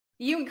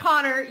You and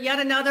Conor, yet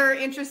another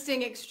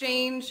interesting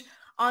exchange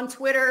on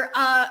Twitter.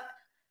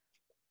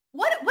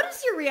 What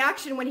is your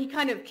reaction when he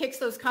kind of kicks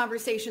those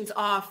conversations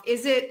off?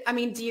 Is it, I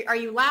mean, are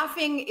you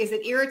laughing? Is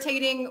it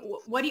irritating?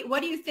 What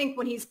do you think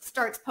when he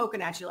starts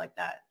poking at you like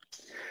that?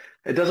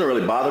 It doesn't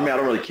really bother me. I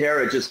don't really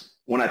care. It just,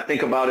 when I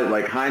think about it,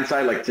 like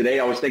hindsight, like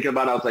today I was thinking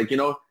about it, I was like,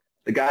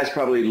 the guy's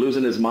probably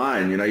losing his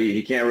mind.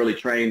 He can't really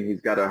train.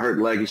 He's got a hurt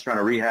leg. He's trying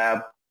to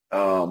rehab.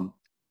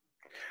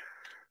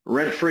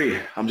 Rent free.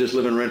 I'm just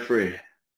living rent free.